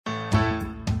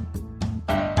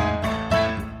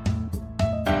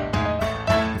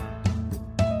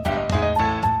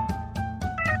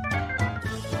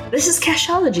This is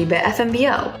Cashology by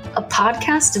FMBO, a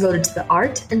podcast devoted to the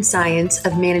art and science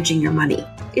of managing your money.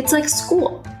 It's like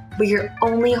school, but your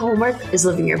only homework is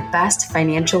living your best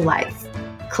financial life.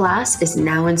 Class is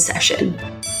now in session.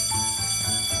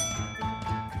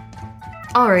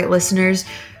 All right, listeners,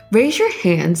 raise your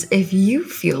hands if you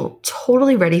feel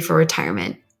totally ready for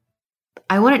retirement.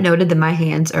 I want it noted that my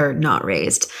hands are not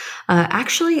raised.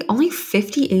 Actually, only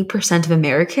 58% of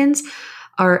Americans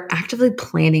are actively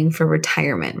planning for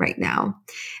retirement right now.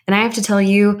 And I have to tell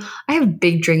you, I have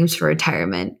big dreams for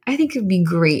retirement. I think it would be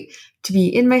great to be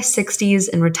in my 60s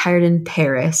and retired in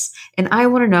Paris, and I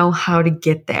want to know how to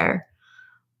get there.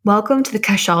 Welcome to the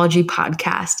Cashology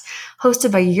podcast,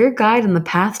 hosted by your guide on the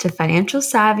path to financial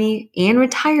savvy and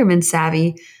retirement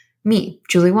savvy, me,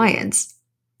 Julie Wyans.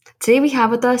 Today we have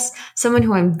with us someone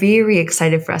who I'm very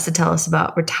excited for us to tell us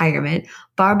about retirement,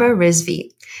 Barbara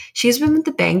Rizvi. She's been with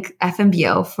the bank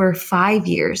FMBO for 5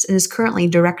 years and is currently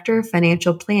Director of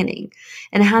Financial Planning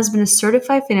and has been a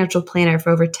certified financial planner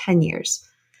for over 10 years.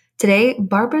 Today,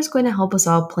 Barbara is going to help us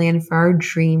all plan for our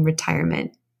dream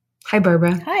retirement. Hi,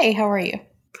 Barbara. Hi, how are you?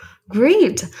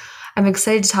 Great. I'm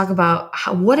excited to talk about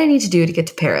what I need to do to get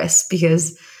to Paris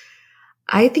because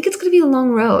I think it's going to be a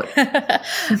long road.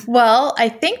 Well, I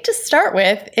think to start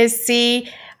with is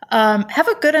have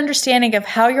a good understanding of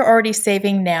how you're already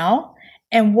saving now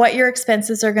and what your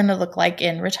expenses are going to look like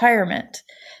in retirement.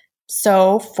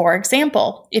 So, for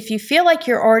example, if you feel like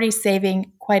you're already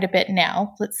saving quite a bit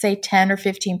now, let's say 10 or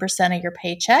 15% of your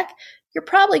paycheck, you're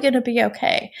probably going to be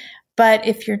okay. But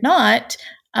if you're not,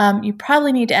 you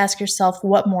probably need to ask yourself,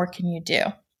 what more can you do?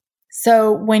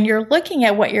 So when you're looking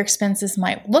at what your expenses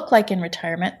might look like in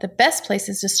retirement, the best place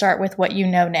is to start with what you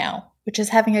know now, which is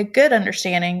having a good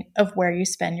understanding of where you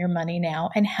spend your money now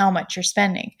and how much you're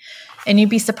spending. And you'd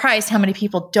be surprised how many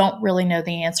people don't really know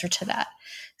the answer to that.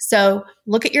 So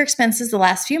look at your expenses the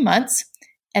last few months,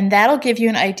 and that'll give you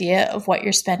an idea of what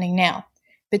you're spending now.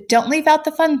 But don't leave out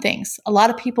the fun things. A lot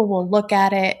of people will look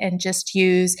at it and just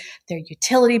use their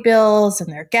utility bills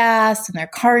and their gas and their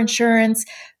car insurance,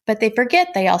 but they forget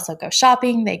they also go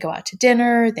shopping, they go out to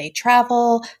dinner, they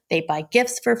travel, they buy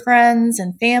gifts for friends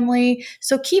and family.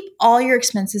 So keep all your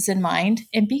expenses in mind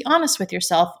and be honest with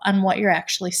yourself on what you're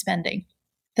actually spending.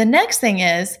 The next thing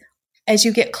is, as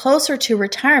you get closer to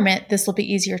retirement, this will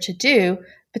be easier to do,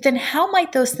 but then how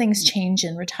might those things change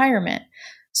in retirement?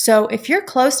 So if you're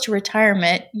close to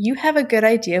retirement, you have a good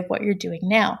idea of what you're doing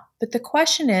now. But the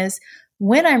question is,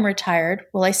 when I'm retired,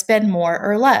 will I spend more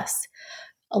or less?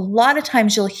 A lot of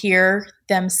times you'll hear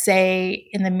them say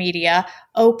in the media,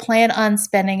 plan on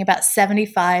spending about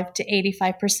 75 to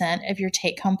 85% of your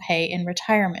take-home pay in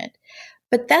retirement.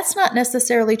 But that's not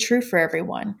necessarily true for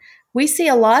everyone. We see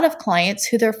a lot of clients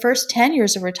who their first 10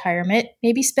 years of retirement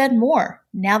maybe spend more.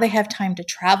 Now they have time to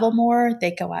travel more,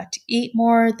 they go out to eat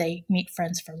more, they meet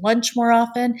friends for lunch more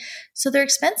often. So their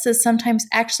expenses sometimes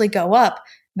actually go up,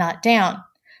 not down.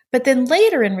 But then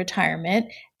later in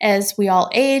retirement, as we all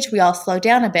age, we all slow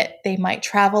down a bit. They might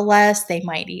travel less, they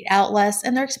might eat out less,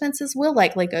 and their expenses will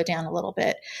likely go down a little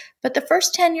bit. But the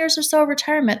first 10 years or so of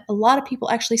retirement, a lot of people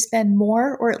actually spend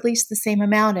more or at least the same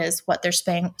amount as what they're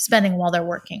spending while they're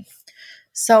working.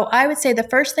 So I would say the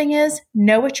first thing is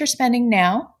know what you're spending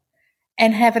now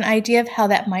and have an idea of how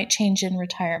that might change in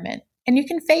retirement. And you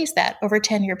can phase that over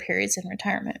 10-year periods in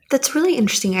retirement. That's really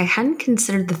interesting. I hadn't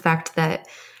considered the fact that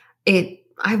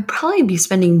I'd probably be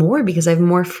spending more because I have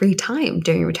more free time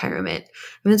during retirement.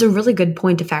 I mean, it's a really good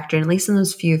point to factor in, at least in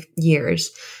those few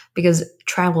years, because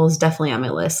travel is definitely on my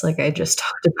list, like I just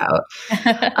talked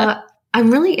about.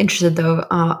 I'm really interested, though.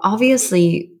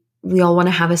 Obviously, we all want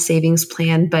to have a savings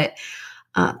plan, but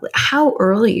how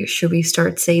early should we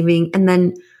start saving? And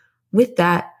then with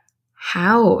that,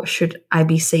 how should I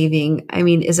be saving? I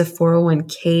mean, is a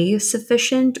 401k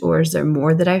sufficient, or is there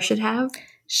more that I should have?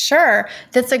 Sure.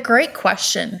 That's a great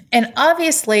question. And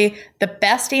obviously, the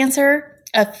best answer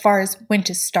as far as when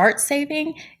to start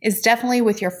saving is definitely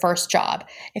with your first job.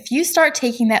 If you start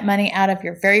taking that money out of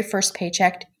your very first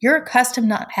paycheck, you're accustomed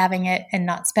not having it and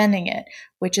not spending it,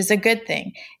 which is a good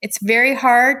thing. It's very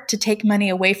hard to take money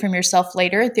away from yourself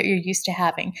later that you're used to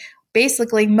having.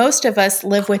 Basically, most of us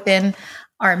live within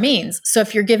our means. So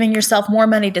if you're giving yourself more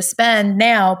money to spend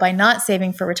now by not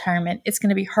saving for retirement, it's going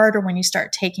to be harder when you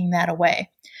start taking that away.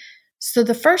 So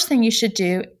the first thing you should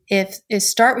do is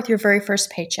start with your very first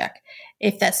paycheck.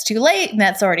 If that's too late and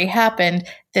that's already happened,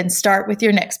 then start with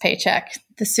your next paycheck.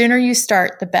 The sooner you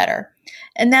start, the better.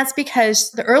 And that's because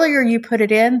the earlier you put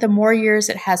it in, the more years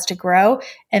it has to grow,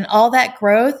 and all that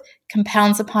growth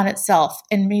compounds upon itself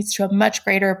and leads to a much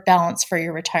greater balance for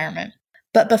your retirement.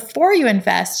 But before you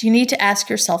invest, you need to ask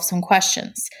yourself some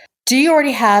questions. Do you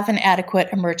already have an adequate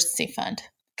emergency fund?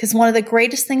 Because one of the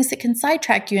greatest things that can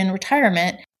sidetrack you in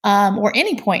retirement, or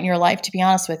any point in your life, to be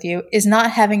honest with you, is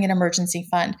not having an emergency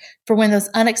fund for when those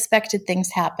unexpected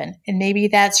things happen. And maybe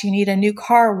that's you need a new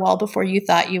car well before you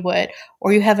thought you would,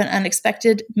 or you have an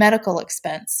unexpected medical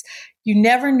expense. You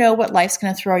never know what life's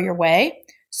going to throw your way.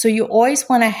 So you always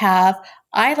want to have,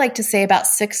 I like to say, about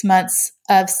 6 months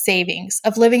of savings,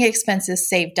 of living expenses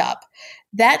saved up.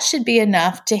 That should be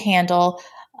enough to handle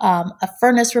a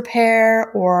furnace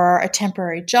repair or a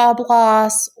temporary job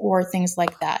loss or things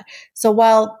like that. So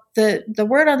while the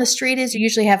word on the street is you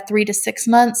usually have 3 to 6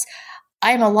 months,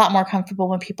 I'm a lot more comfortable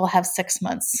when people have 6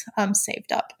 months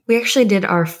saved up. We actually did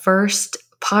our first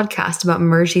podcast about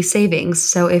emergency savings.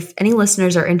 So if any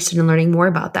listeners are interested in learning more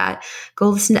about that, go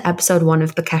listen to episode 1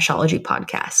 of the Cashology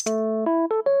podcast.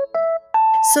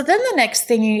 So then the next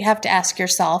thing you have to ask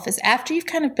yourself is, after you've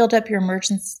kind of built up your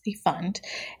emergency fund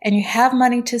and you have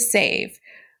money to save,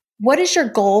 what is your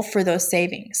goal for those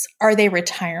savings? Are they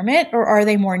retirement or are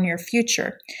they more near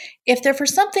future? If they're for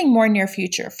something more near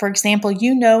future, for example, in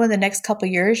the next couple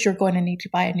of years, you're going to need to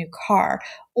buy a new car,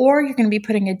 or you're going to be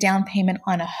putting a down payment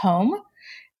on a home,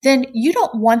 then you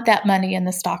don't want that money in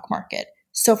the stock market.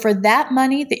 So for that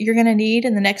money that you're going to need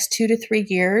in the next 2 to 3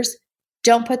 years,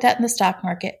 don't put that in the stock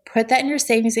market. Put that in your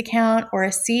savings account or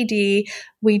a CD.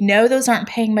 We know those aren't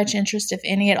paying much interest, if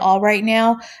any at all right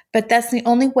now, but that's the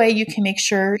only way you can make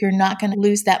sure you're not going to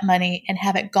lose that money and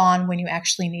have it gone when you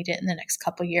actually need it in the next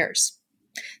couple of years.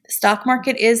 The stock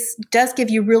market does give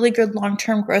you really good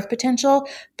long-term growth potential,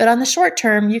 but on the short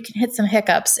term, you can hit some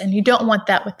hiccups, and you don't want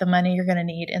that with the money you're going to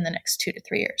need in the next 2 to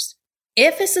 3 years.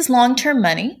 If this is long-term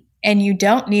money and you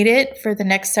don't need it for the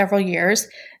next several years,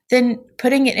 then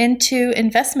putting it into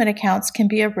investment accounts can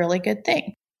be a really good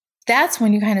thing. That's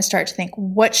when you kind of start to think,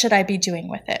 what should I be doing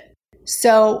with it?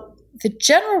 So the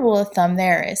general rule of thumb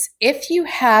there is, if you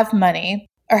have money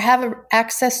or have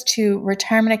access to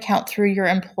retirement account through your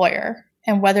employer,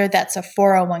 and whether that's a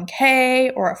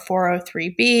 401k or a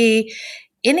 403b,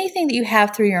 anything that you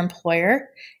have through your employer,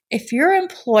 if your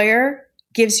employer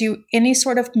gives you any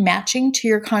sort of matching to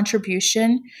your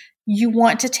contribution, you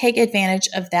want to take advantage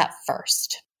of that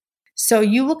first. So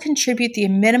you will contribute the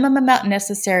minimum amount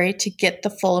necessary to get the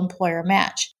full employer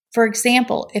match. For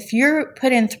example, if you're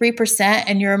put in 3%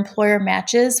 and your employer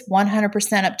matches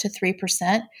 100% up to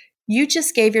 3%, you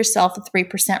just gave yourself a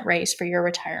 3% raise for your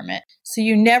retirement. So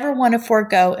you never want to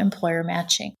forego employer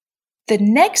matching. The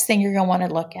next thing you're going to want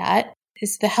to look at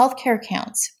is the healthcare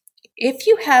accounts. If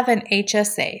you have an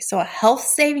HSA, so a health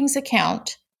savings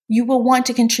account, you will want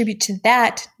to contribute to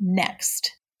that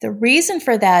next. The reason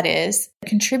for that is,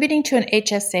 contributing to an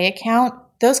HSA account,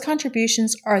 those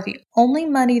contributions are the only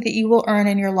money that you will earn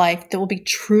in your life that will be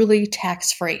truly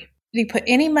tax-free. You put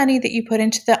any money that you put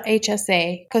into the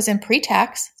HSA goes in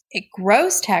pre-tax, it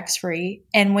grows tax-free,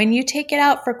 and when you take it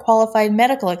out for qualified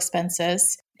medical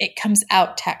expenses, it comes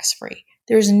out tax-free.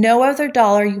 There's no other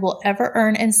dollar you will ever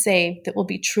earn and save that will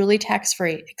be truly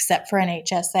tax-free except for an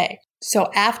HSA.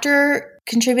 So after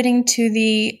contributing to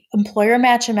the employer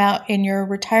match amount in your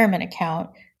retirement account,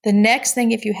 the next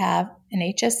thing, if you have an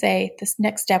HSA, this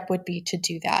next step would be to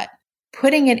do that.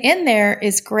 Putting it in there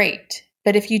is great,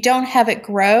 but if you don't have it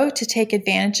grow to take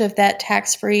advantage of that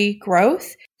tax-free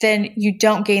growth, then you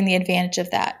don't gain the advantage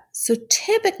of that. So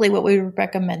typically what we would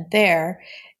recommend there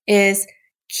is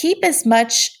keep as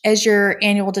much as your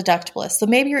annual deductible is. So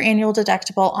maybe your annual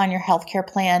deductible on your healthcare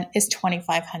plan is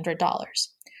 $2,500.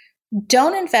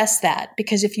 Don't invest that,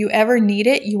 because if you ever need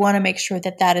it, you want to make sure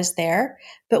that that is there.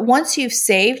 But once you've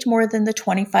saved more than the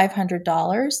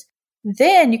 $2,500,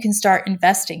 then you can start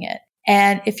investing it.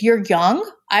 And if you're young,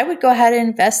 I would go ahead and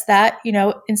invest that,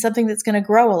 in something that's going to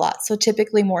grow a lot. So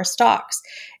typically more stocks.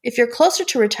 If you're closer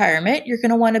to retirement, you're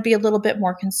going to want to be a little bit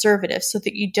more conservative so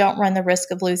that you don't run the risk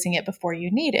of losing it before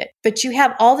you need it. But you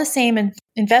have all the same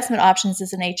investment options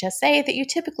as an HSA that you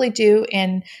typically do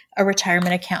in a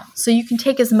retirement account. So you can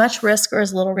take as much risk or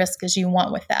as little risk as you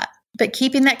want with that. But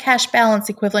keeping that cash balance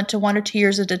equivalent to 1 or 2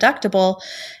 years of deductible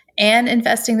and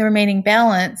investing the remaining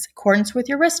balance in accordance with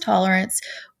your risk tolerance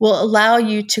will allow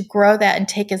you to grow that and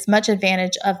take as much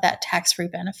advantage of that tax-free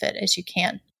benefit as you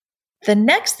can. The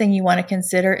next thing you want to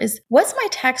consider is, what's my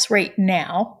tax rate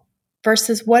now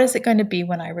versus what is it going to be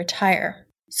when I retire?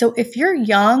 So if you're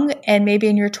young and maybe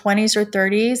in your 20s or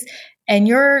 30s and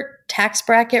your tax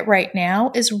bracket right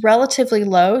now is relatively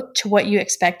low to what you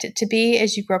expect it to be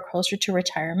as you grow closer to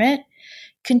retirement,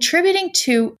 contributing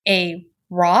to a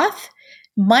Roth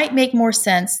might make more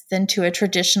sense than to a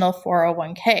traditional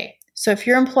 401k. So if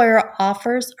your employer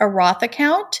offers a Roth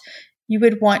account, you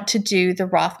would want to do the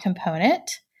Roth component.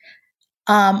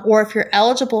 Or if you're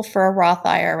eligible for a Roth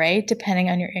IRA, depending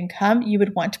on your income, you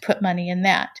would want to put money in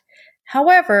that.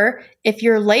 However, if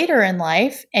you're later in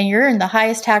life and you're in the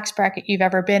highest tax bracket you've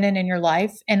ever been in your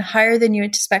life and higher than you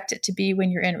expect it to be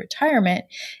when you're in retirement,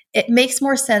 it makes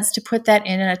more sense to put that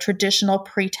in a traditional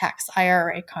pre-tax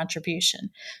IRA contribution.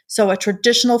 So a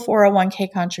traditional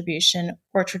 401k contribution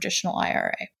or traditional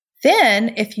IRA.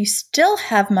 Then, if you still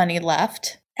have money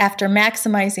left after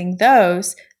maximizing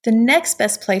those, the next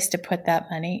best place to put that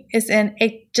money is in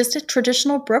just a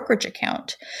traditional brokerage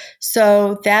account.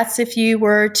 So that's if you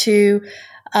were to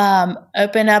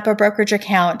open up a brokerage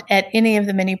account at any of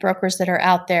the many brokers that are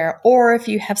out there, or if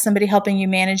you have somebody helping you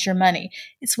manage your money.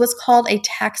 It's what's called a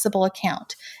taxable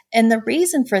account. And the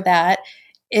reason for that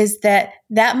is that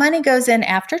money goes in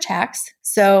after tax.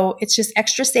 So it's just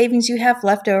extra savings you have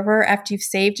left over after you've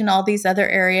saved in all these other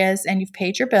areas and you've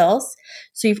paid your bills.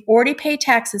 So you've already paid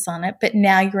taxes on it, but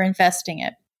now you're investing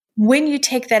it. When you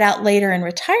take that out later in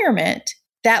retirement,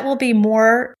 that will be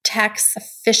more tax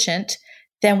efficient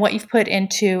than what you've put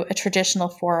into a traditional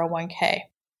 401k.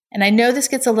 And I know this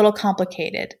gets a little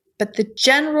complicated, but the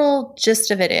general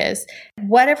gist of it is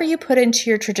whatever you put into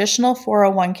your traditional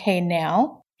 401k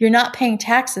now, you're not paying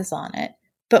taxes on it.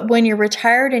 But when you're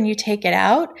retired and you take it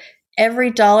out,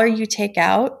 every dollar you take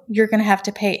out, you're going to have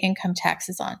to pay income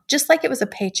taxes on, just like it was a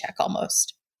paycheck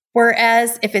almost.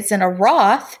 Whereas if it's in a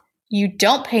Roth, you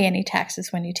don't pay any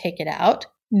taxes when you take it out,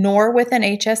 nor with an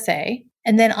HSA.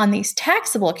 And then on these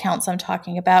taxable accounts I'm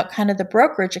talking about, kind of the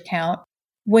brokerage account,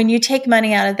 when you take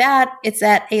money out of that, it's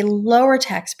at a lower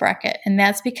tax bracket. And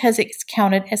that's because it's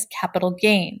counted as capital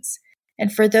gains.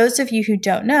 And for those of you who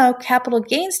don't know, capital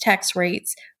gains tax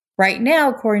rates right now,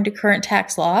 according to current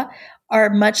tax law, are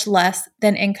much less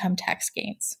than income tax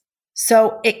gains.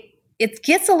 So it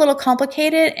gets a little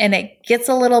complicated and it gets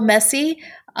a little messy.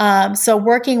 So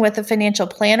working with a financial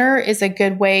planner is a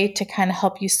good way to kind of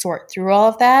help you sort through all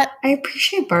of that. I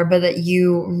appreciate, Barbara, that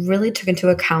you really took into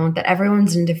account that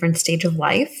everyone's in a different stage of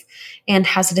life and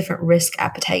has a different risk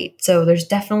appetite. So there's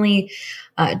definitely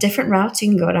different routes you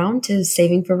can go down to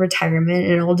saving for retirement,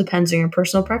 and it all depends on your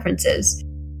personal preferences.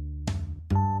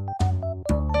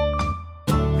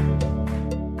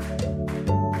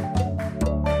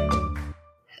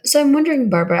 So I'm wondering,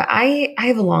 Barbara, I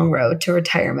have a long road to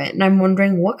retirement, and I'm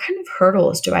wondering what kind of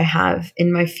hurdles do I have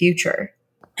in my future?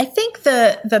 I think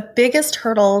the biggest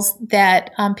hurdles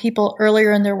that people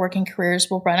earlier in their working careers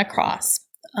will run across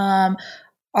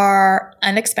are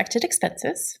unexpected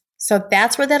expenses. So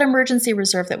that's where that emergency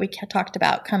reserve that we talked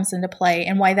about comes into play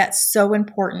and why that's so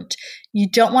important. You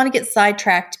don't want to get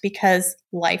sidetracked because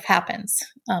life happens.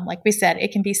 Like we said,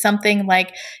 it can be something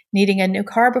like needing a new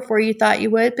car before you thought you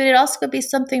would, but it also could be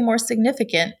something more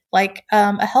significant like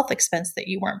a health expense that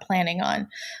you weren't planning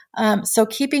on. So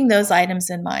keeping those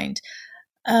items in mind.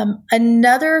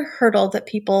 Another hurdle that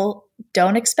people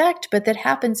don't expect, but that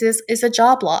happens is a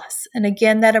job loss. And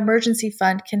again, that emergency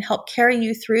fund can help carry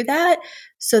you through that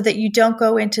so that you don't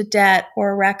go into debt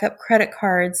or rack up credit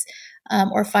cards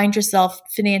or find yourself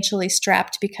financially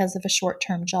strapped because of a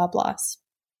short-term job loss.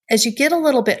 As you get a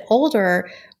little bit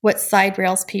older, what side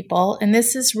rails people, and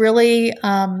this is really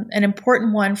an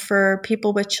important one for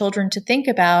people with children to think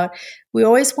about, we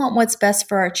always want what's best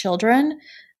for our children.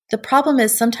 The problem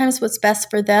is sometimes what's best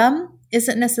for them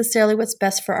isn't necessarily what's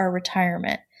best for our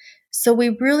retirement. So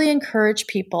we really encourage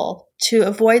people to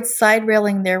avoid side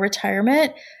railing their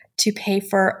retirement to pay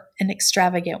for an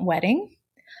extravagant wedding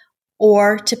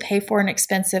or to pay for an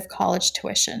expensive college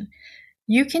tuition.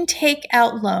 You can take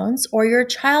out loans, or your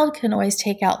child can always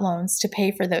take out loans to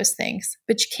pay for those things,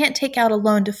 but you can't take out a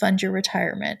loan to fund your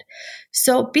retirement.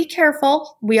 So be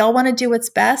careful. We all want to do what's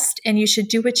best, and you should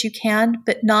do what you can,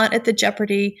 but not at the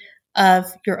jeopardy of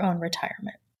your own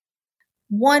retirement.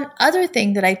 One other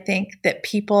thing that I think that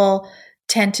people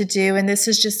tend to do, and this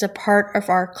is just a part of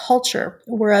our culture,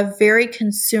 we're a very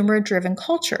consumer-driven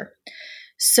culture.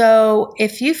 So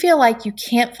if you feel like you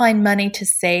can't find money to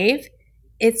save,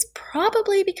 it's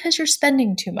probably because you're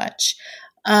spending too much.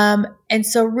 And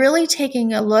so really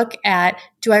taking a look at,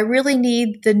 do I really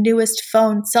need the newest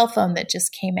cell phone that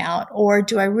just came out? Or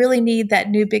do I really need that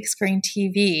new big screen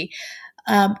TV?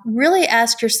 Really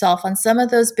ask yourself on some of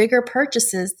those bigger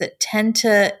purchases that tend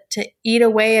to eat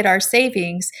away at our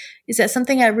savings, is that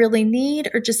something I really need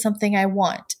or just something I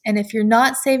want? And if you're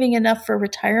not saving enough for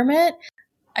retirement,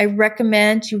 I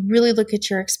recommend you really look at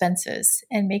your expenses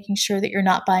and making sure that you're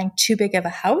not buying too big of a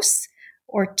house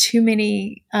or too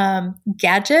many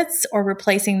gadgets or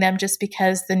replacing them just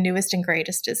because the newest and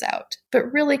greatest is out.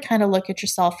 But really kind of look at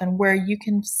yourself and where you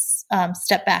can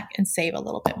step back and save a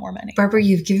little bit more money. Barbara,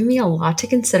 you've given me a lot to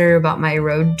consider about my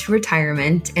road to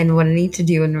retirement and what I need to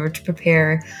do in order to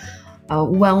prepare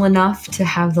well enough to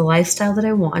have the lifestyle that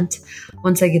I want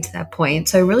once I get to that point.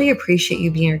 So I really appreciate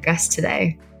you being our guest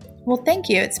today. Well, thank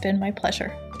you. It's been my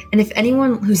pleasure. And if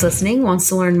anyone who's listening wants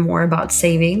to learn more about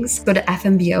savings, go to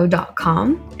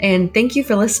fmbo.com. And thank you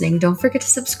for listening. Don't forget to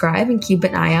subscribe and keep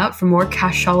an eye out for more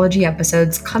Cashology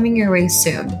episodes coming your way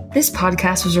soon. This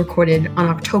podcast was recorded on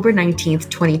October 19th,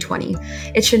 2020.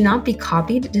 It should not be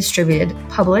copied, distributed,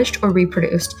 published, or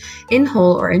reproduced in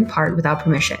whole or in part without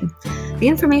permission. The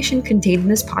information contained in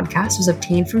this podcast was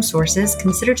obtained from sources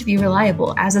considered to be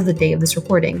reliable as of the day of this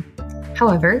recording.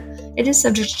 However, it is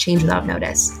subject to change without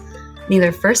notice.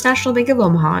 Neither First National Bank of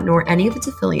Omaha nor any of its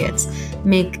affiliates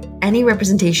make any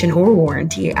representation or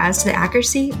warranty as to the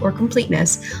accuracy or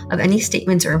completeness of any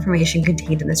statements or information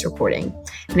contained in this recording,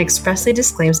 and expressly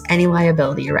disclaims any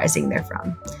liability arising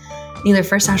therefrom. Neither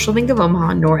First National Bank of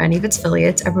Omaha nor any of its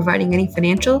affiliates are providing any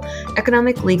financial,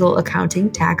 economic, legal,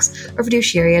 accounting, tax, or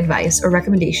fiduciary advice or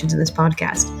recommendations in this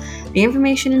podcast. The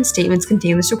information and statements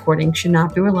contained in this recording should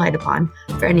not be relied upon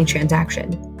for any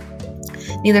transaction.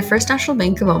 Neither First National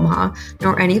Bank of Omaha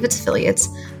nor any of its affiliates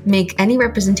make any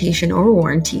representation or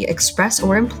warranty, express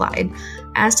or implied,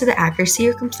 as to the accuracy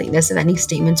or completeness of any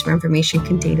statements or information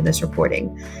contained in this recording,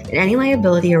 and any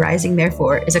liability arising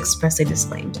therefore is expressly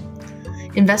disclaimed.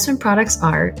 Investment products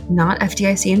are not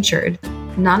FDIC insured,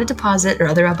 not a deposit or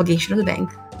other obligation of the bank,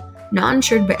 not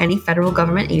insured by any federal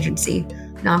government agency,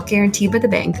 not guaranteed by the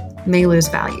bank, may lose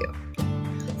value.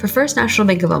 For First National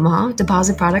Bank of Omaha,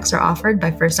 deposit products are offered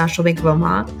by First National Bank of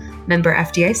Omaha, member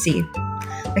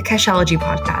FDIC. The Cashology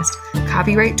Podcast,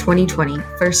 copyright 2020,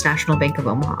 First National Bank of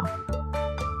Omaha.